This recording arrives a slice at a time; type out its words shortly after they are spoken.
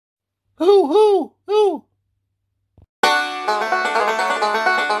Hoo hoo hoo.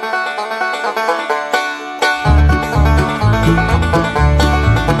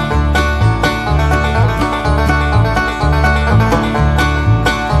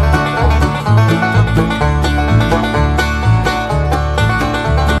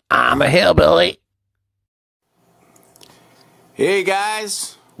 I'm a hillbilly. Hey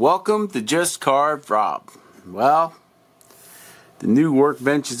guys, welcome to Just Carved Rob. Well, the new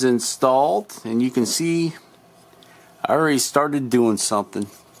workbench is installed, and you can see I already started doing something.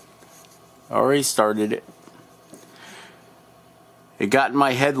 I already started it. It got in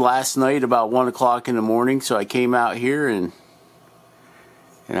my head last night about 1 o'clock in the morning, so I came out here and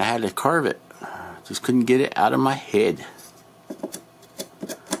I had to carve it. Just couldn't get it out of my head.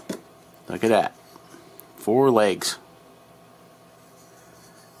 Look at that. 4 legs.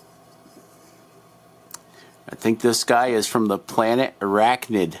 I think this guy is from the planet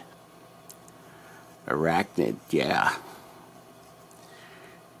Arachnid. Arachnid, yeah.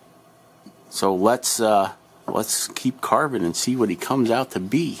 So let's keep carving and see what he comes out to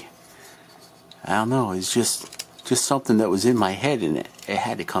be. I don't know, it's just something that was in my head and it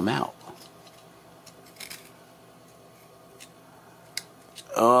had to come out.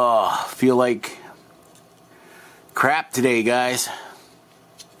 Oh, feel like crap today, guys.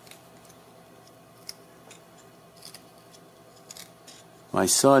 My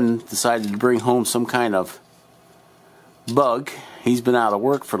son decided to bring home some kind of bug. He's been out of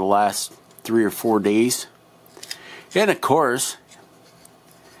work for the last 3 or 4 days. And of course,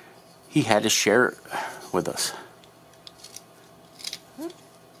 he had to share it with us.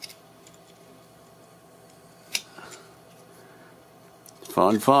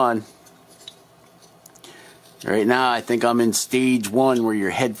 Fun, fun. Right now, I think I'm in stage 1 where your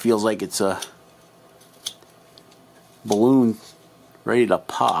head feels like it's a balloon ready to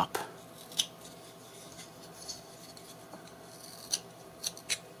pop.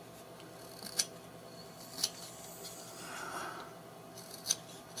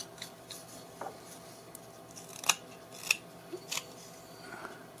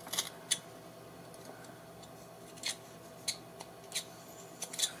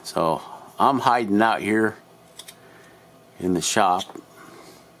 So I'm hiding out here in the shop.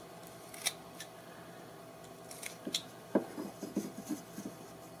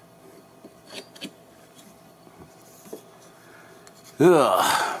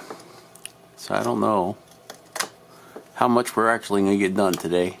 Ugh. So I don't know how much we're actually going to get done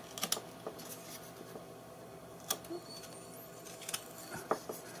today.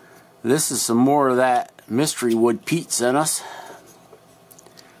 This is some more of that mystery wood Pete sent us.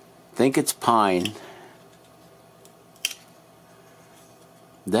 Think it's pine.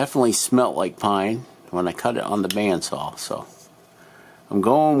 Definitely smelt like pine when I cut it on the bandsaw, so I'm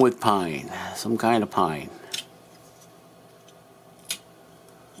going with pine, some kind of pine.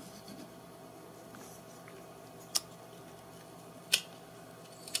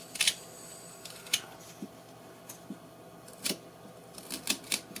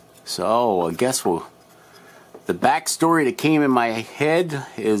 So I guess the backstory that came in my head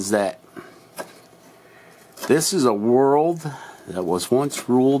is that this is a world that was once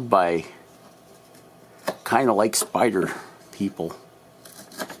ruled by kind of like spider people,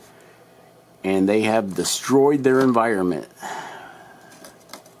 and they have destroyed their environment.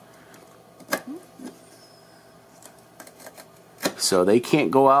 So they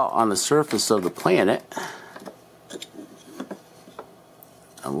can't go out on the surface of the planet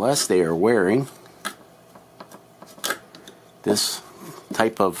unless they are wearing this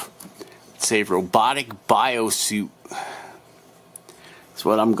type of, say, robotic biosuit. That's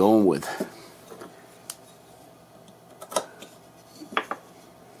what I'm going with.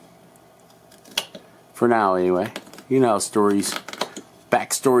 For now, anyway. You know how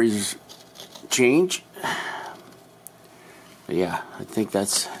backstories change. But yeah, I think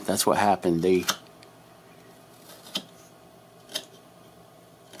that's what happened. They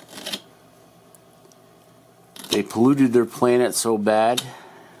polluted their planet so bad.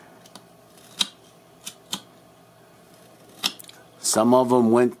 Some of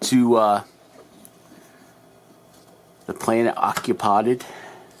them went to the planet occupied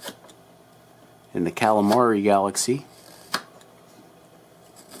in the Calamari galaxy.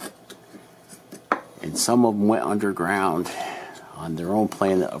 And some of them went underground on their own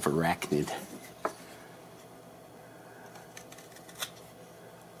planet of Arachnid.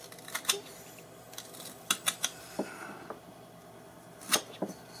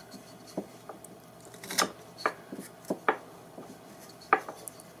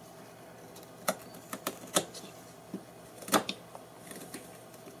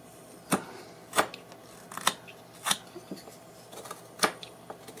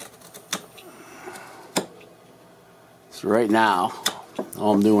 So right now,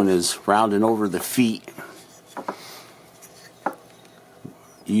 all I'm doing is rounding over the feet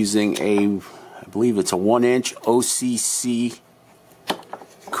using I believe it's a 1-inch OCC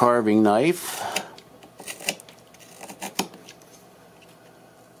carving knife.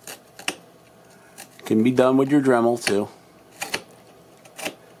 Can be done with your Dremel too.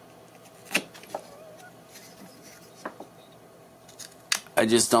 I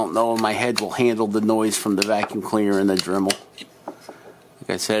just don't know if my head will handle the noise from the vacuum cleaner and the Dremel. Like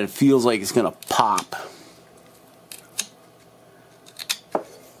I said, it feels like it's gonna pop.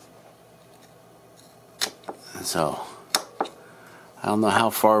 So, I don't know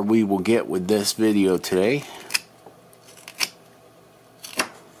how far we will get with this video today.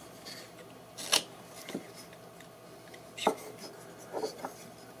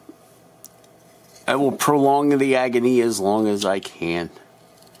 I will prolong the agony as long as I can.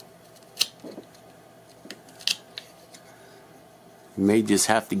 May just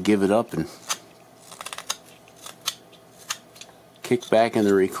have to give it up and kick back in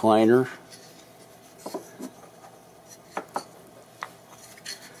the recliner.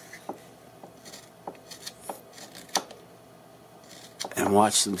 And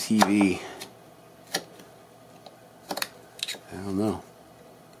watch some TV. I don't know.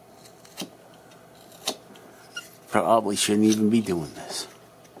 Probably shouldn't even be doing this.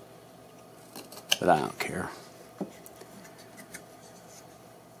 But I don't care.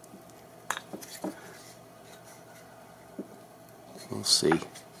 We'll see.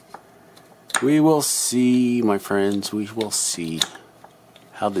 We will see, my friends. We will see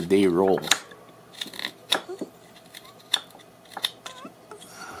how the day rolls.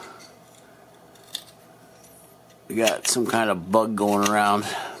 We got some kind of bug going around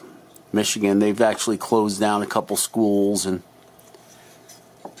Michigan. They've actually closed down a couple schools, and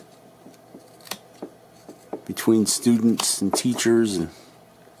between students and teachers, and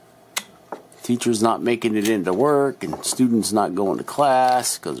teachers not making it into work, and students not going to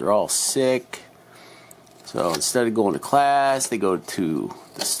class because they're all sick. So instead of going to class, they go to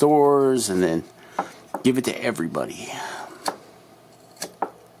the stores and then give it to everybody.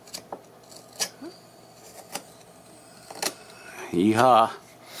 Yeehaw.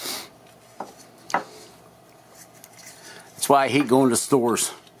 That's why I hate going to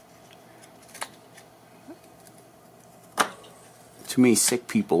stores. Too many sick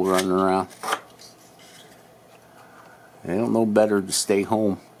people running around. They don't know better to stay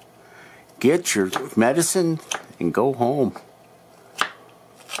home. Get your medicine and go home.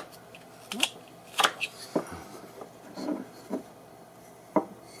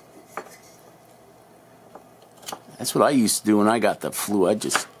 That's what I used to do when I got the flu. I'd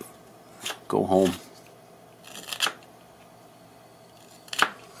just go home.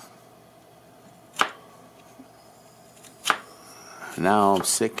 Now I'm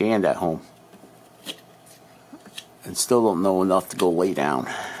sick and at home. And still don't know enough to go lay down.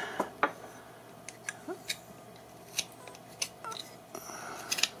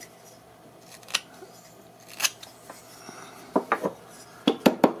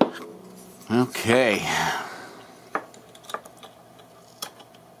 Okay.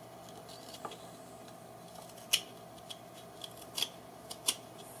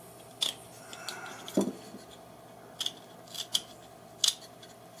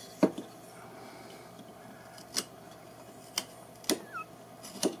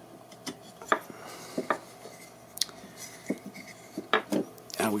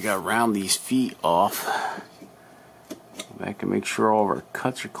 Now we gotta round these feet off. Go back and make sure all of our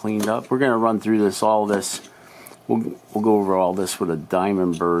cuts are cleaned up. We're gonna run through this, all this. We'll go over all this with a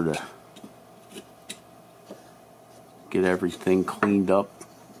diamond burr to get everything cleaned up.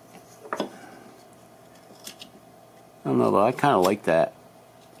 I don't know though, I kind of like that,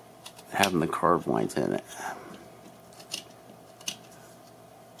 having the carved lines in it.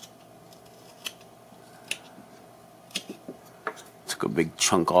 Took a big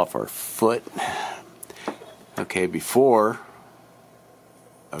chunk off our foot. Okay, before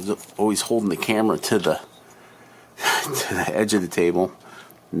I was always holding the camera to the edge of the table,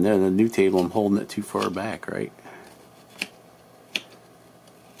 and then the new table I'm holding it too far back, right?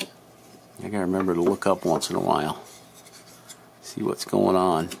 I gotta remember to look up once in a while, see what's going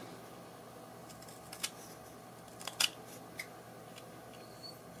on.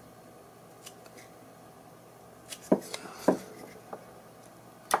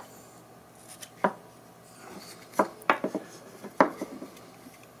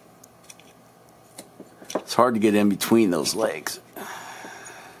 It's hard to get in between those legs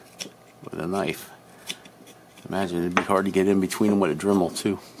with a knife. Imagine it'd be hard to get in between them with a Dremel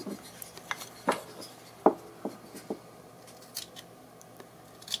too.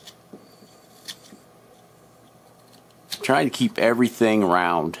 trying to keep everything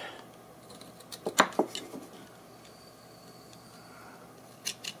round.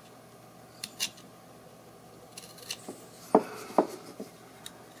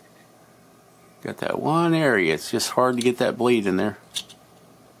 Got that one area, it's just hard to get that blade in there.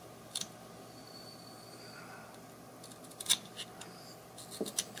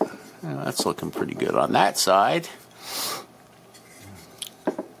 Well, that's looking pretty good on that side.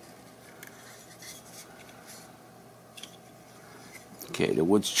 Okay, the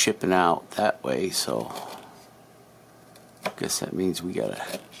wood's chipping out that way, so I guess that means we gotta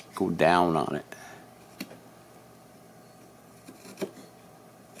go down on it.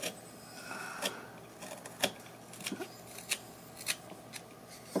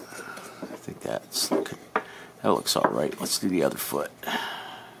 I think that looks all right. Let's do the other foot.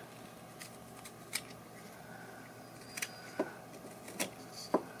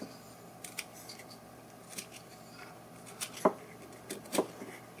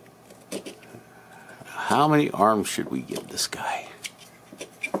 How many arms should we give this guy?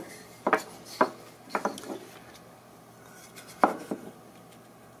 I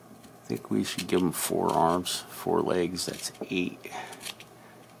think we should give him 4 arms, 4 legs, that's 8.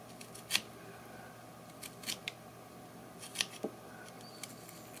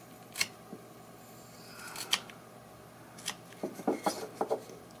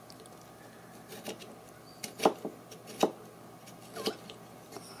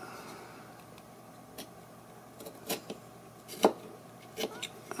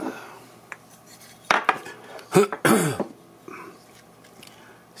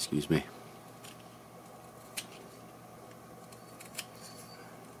 Excuse me.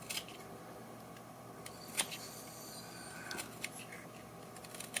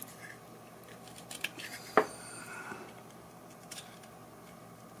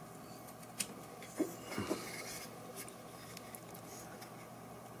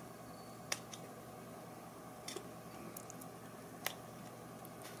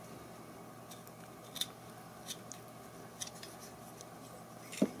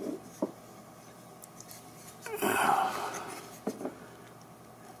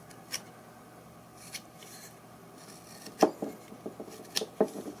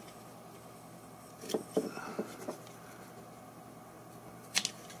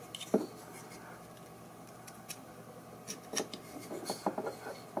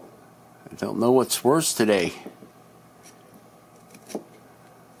 I don't know what's worse today.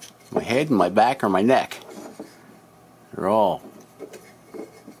 My head and my back or my neck. They're all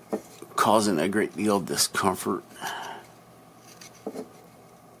causing a great deal of discomfort.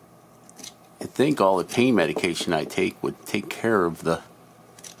 You'd think all the pain medication I take would take care of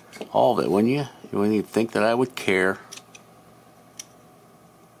all of it, wouldn't you? You wouldn't even think that I would care.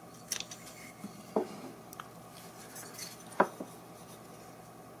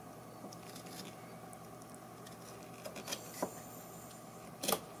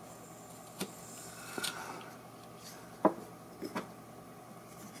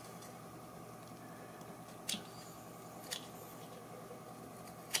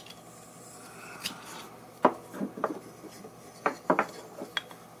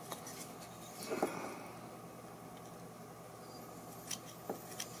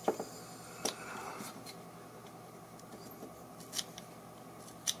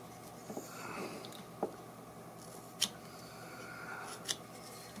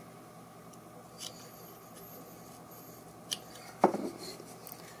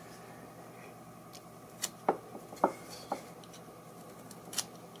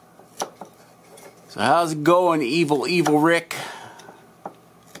 So how's it going, evil Rick?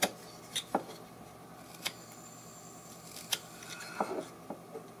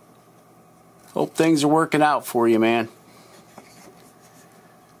 Hope things are working out for you, man.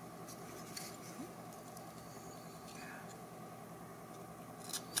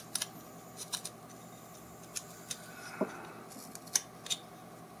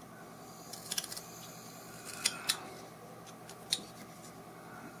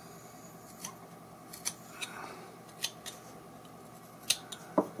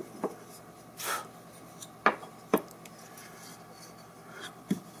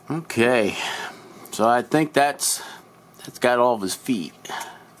 Okay, so I think that's got all of his feet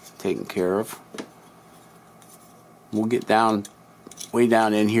taken care of. We'll get down, way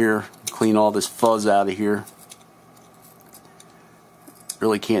down in here, clean all this fuzz out of here.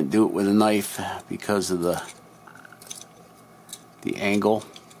 Really can't do it with a knife because of the angle.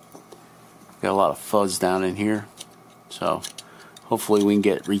 Got a lot of fuzz down in here, so hopefully we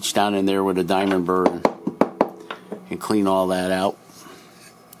can reach down in there with a diamond burr and clean all that out.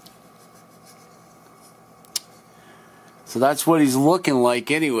 So that's what he's looking like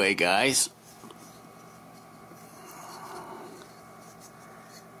anyway, guys.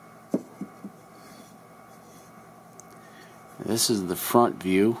 This is the front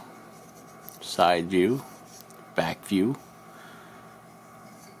view, side view, back view.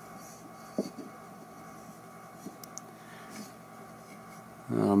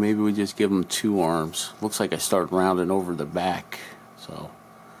 Maybe we just give him 2 arms. Looks like I start rounding over the back, so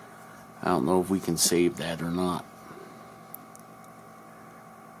I don't know if we can save that or not.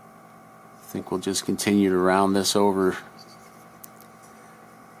 I think we'll just continue to round this over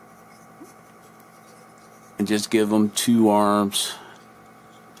and just give him 2 arms.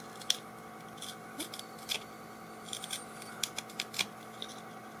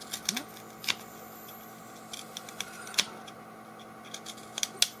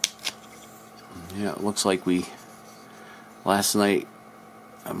 Yeah, it looks like last night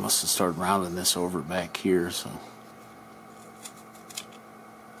I must have started rounding this over back here, so.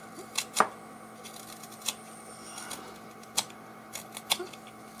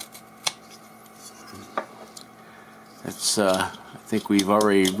 That's, I think we've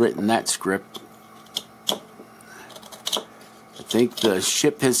already written that script. I think the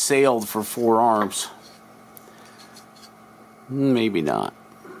ship has sailed for 4 arms. Maybe not.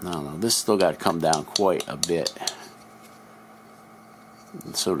 I don't know. This still got to come down quite a bit.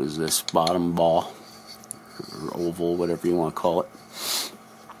 And so does this bottom ball, or oval, whatever you want to call it.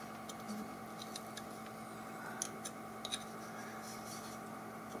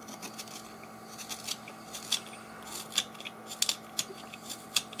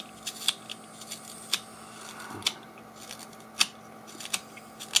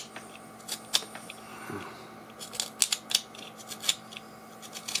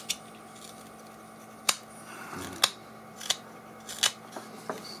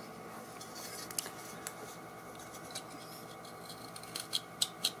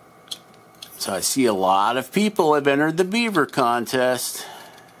 So I see a lot of people have entered the beaver contest.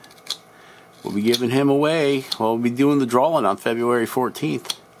 We'll be giving him away. Well, we'll be doing the drawing on February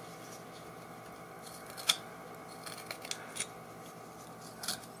 14th.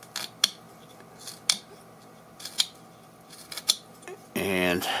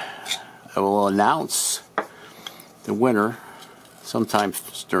 And I will announce the winner sometime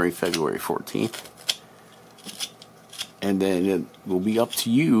during February 14th. And then it will be up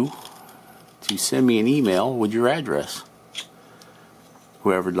to you to send me an email with your address.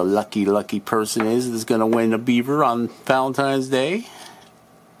 Whoever the lucky person is going to win a beaver on Valentine's Day.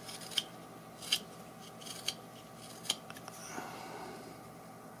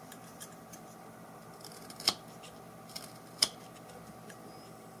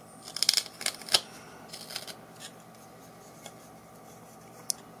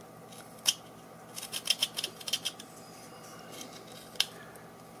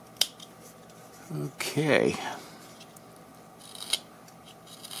 Okay.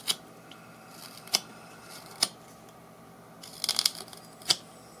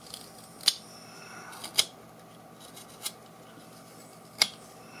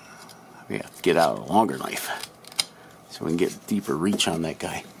 We have to get out a longer knife so we can get deeper reach on that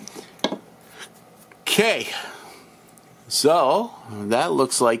guy. Okay. So, that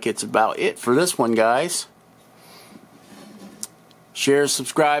looks like it's about it for this one, guys. Share,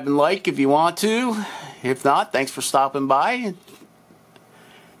 subscribe, and like if you want to. If not, thanks for stopping by.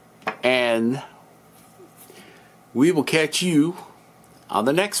 And we will catch you on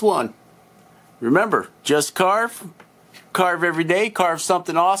the next one. Remember, just carve. Carve every day. Carve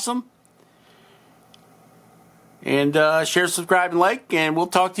something awesome. And share, subscribe, and like. And we'll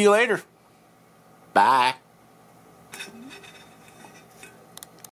talk to you later. Bye.